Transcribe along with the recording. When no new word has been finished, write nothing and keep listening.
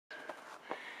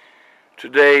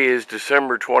Today is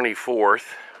December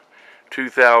 24th,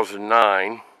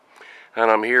 2009,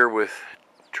 and I'm here with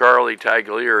Charlie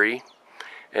Taglieri.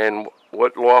 And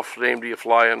what loft name do you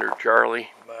fly under,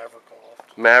 Charlie? Maverick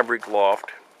Loft. Maverick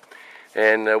Loft.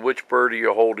 And which bird are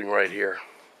you holding right here?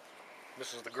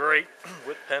 This is the great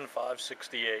Witpen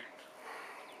 568.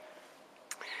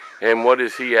 And what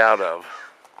is he out of?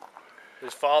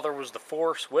 His father was the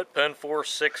Witpen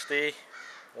 460,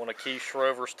 one of Keith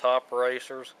Schroeder's top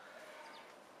racers.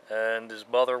 And his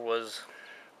mother was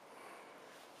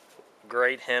a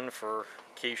great hen for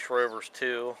Keith Schroeder's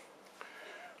too.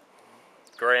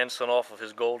 Grandson off of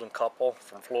his golden couple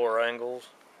from Flora Engels.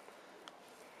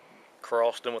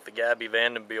 Crossed him with the Gabby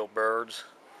Vandenbiel birds.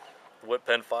 The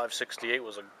Witpen 568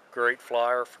 was a great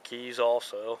flyer for Keys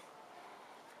also.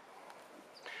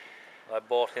 I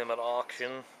bought him at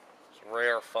auction. It's a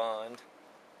rare find.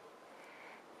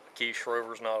 Keith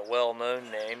Schroeder's not a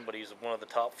well-known name, but he's one of the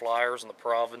top flyers in the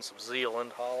province of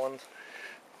Zeeland, Holland.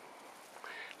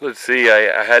 Let's see,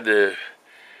 I had to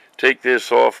take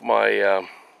this off my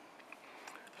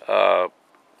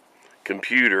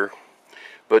computer,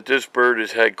 but this bird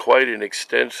has had quite an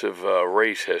extensive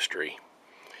race history.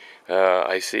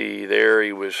 I see there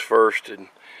he was first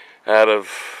out of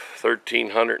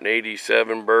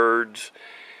 1,387 birds.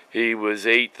 He was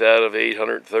 8th out of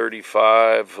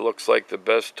 835. Looks like the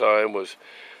best time was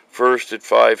first at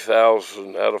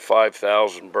 5,000 out of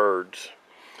 5,000 birds.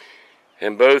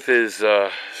 And both his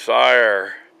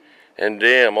sire and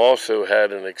dam also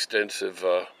had an extensive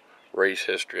race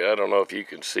history. I don't know if you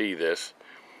can see this,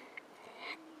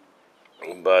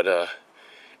 but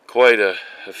quite a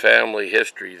family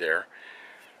history there.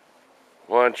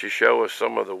 Why don't you show us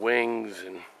some of the wings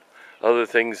and other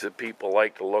things that people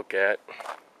like to look at?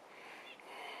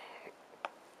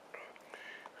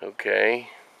 Okay.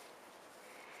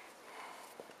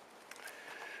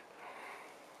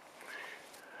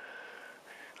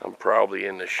 I'm probably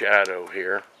in the shadow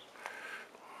here.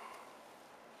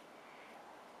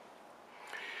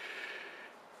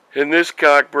 And this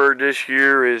cockbird this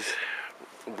year is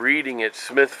breeding at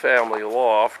Smith Family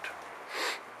Loft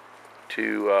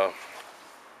to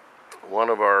one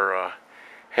of our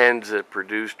hens that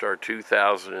produced our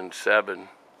 2007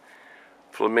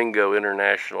 Flamingo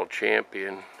International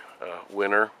Champion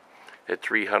winner at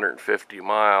 350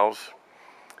 miles.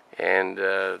 And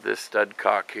this stud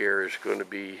cock here is going to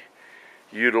be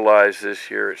utilized this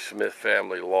year at Smith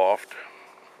Family Loft.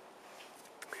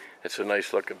 It's a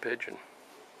nice looking pigeon.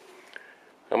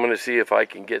 I'm going to see if I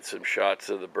can get some shots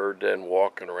of the bird then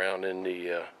walking around in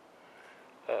the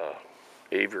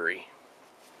aviary.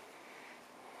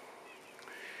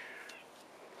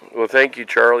 Well, thank you,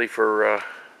 Charlie, for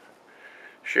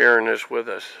sharing this with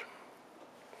us.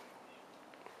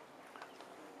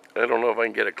 I don't know if I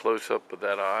can get a close-up of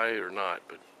that eye or not,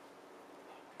 but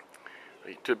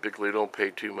I typically don't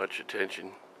pay too much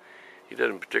attention. He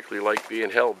doesn't particularly like being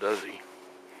held, does he?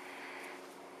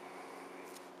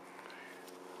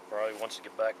 Probably wants to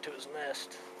get back to his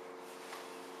nest.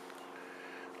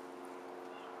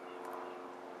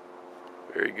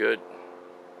 Very good.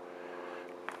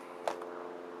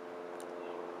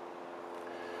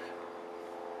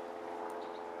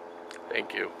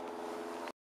 Thank you.